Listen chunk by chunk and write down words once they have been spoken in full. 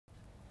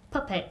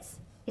Puppets,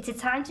 it is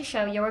time to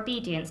show your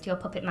obedience to your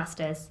puppet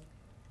masters.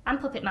 And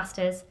puppet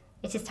masters,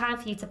 it is time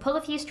for you to pull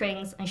a few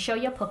strings and show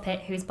your puppet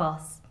who's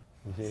boss.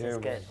 This is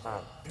good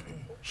fun.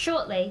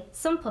 Shortly,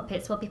 some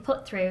puppets will be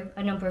put through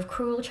a number of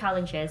cruel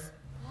challenges.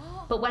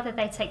 But whether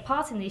they take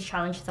part in these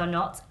challenges or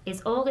not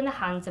is all in the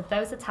hands of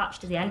those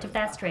attached to the end of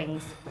their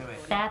strings,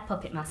 their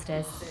puppet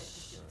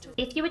masters.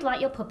 If you would like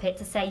your puppet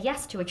to say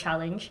yes to a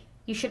challenge,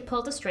 you should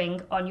pull the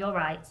string on your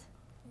right.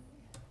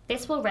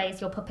 This will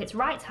raise your puppet's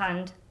right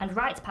hand and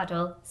right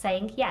paddle,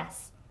 saying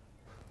yes.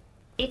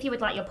 If you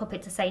would like your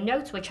puppet to say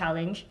no to a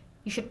challenge,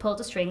 you should pull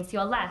the strings to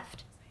your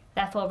left,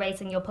 therefore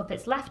raising your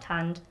puppet's left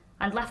hand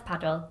and left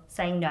paddle,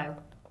 saying no.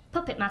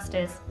 Puppet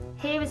masters,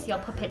 here is your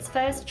puppet's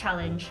first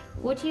challenge.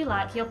 Would you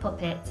like your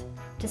puppet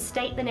to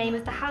state the name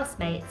of the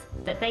housemate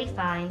that they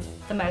find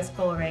the most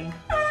boring?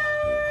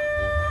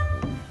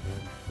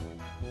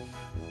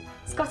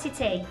 Scotty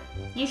T,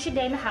 you should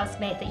name a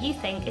housemate that you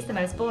think is the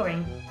most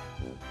boring.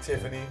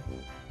 Tiffany.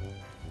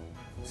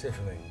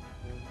 Tiffany.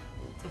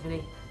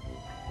 Tiffany.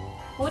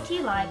 Would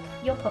you like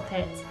your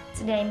puppet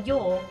to name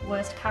your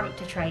worst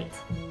character trait?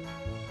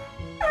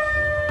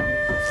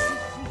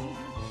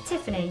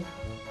 Tiffany,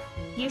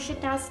 you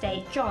should now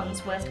state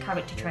John's worst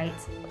character trait.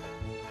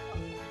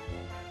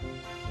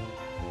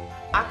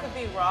 I could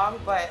be wrong,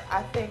 but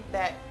I think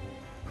that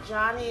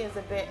Johnny is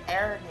a bit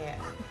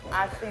arrogant.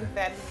 I think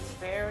that he's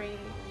very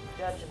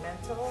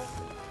judgmental,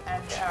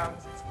 and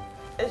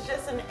it's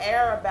just an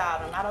air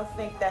about him. I don't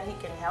think that he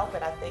can help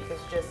it. I think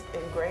it's just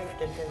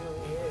engraved into who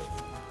he is.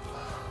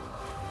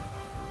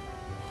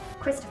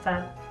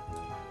 Christopher,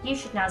 you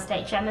should now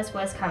state Gemma's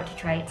worst character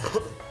trait.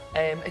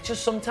 It's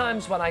just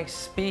sometimes when I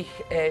speak,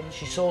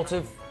 she sort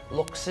of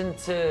looks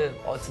into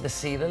the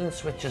ceiling and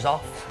switches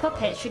off.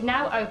 Puppets should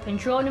now open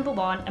drawer number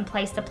 1 and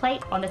place the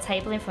plate on the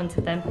table in front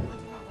of them.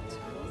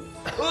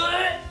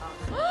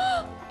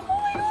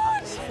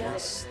 That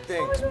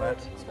stinks, man.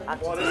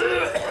 What is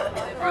it?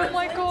 Oh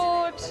my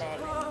god!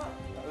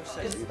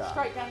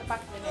 Straight down the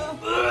back of the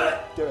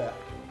neck. Do it.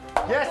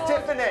 Yes,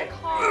 Tiffany!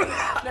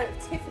 No,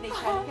 Tiffany,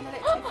 can you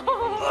let Tiffany?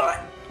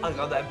 I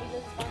got them.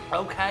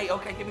 Okay,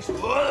 give me some.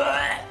 I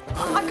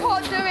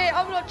can't do it,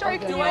 I'm not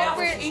joking. Do I have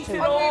to eat it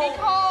all? I really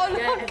can't.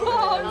 Yeah, I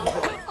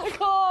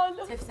can't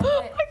do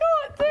it.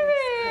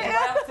 I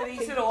have to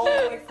eat it all.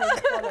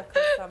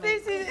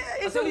 This is,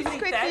 it's all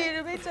squidgy in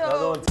the middle.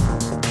 Well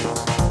done.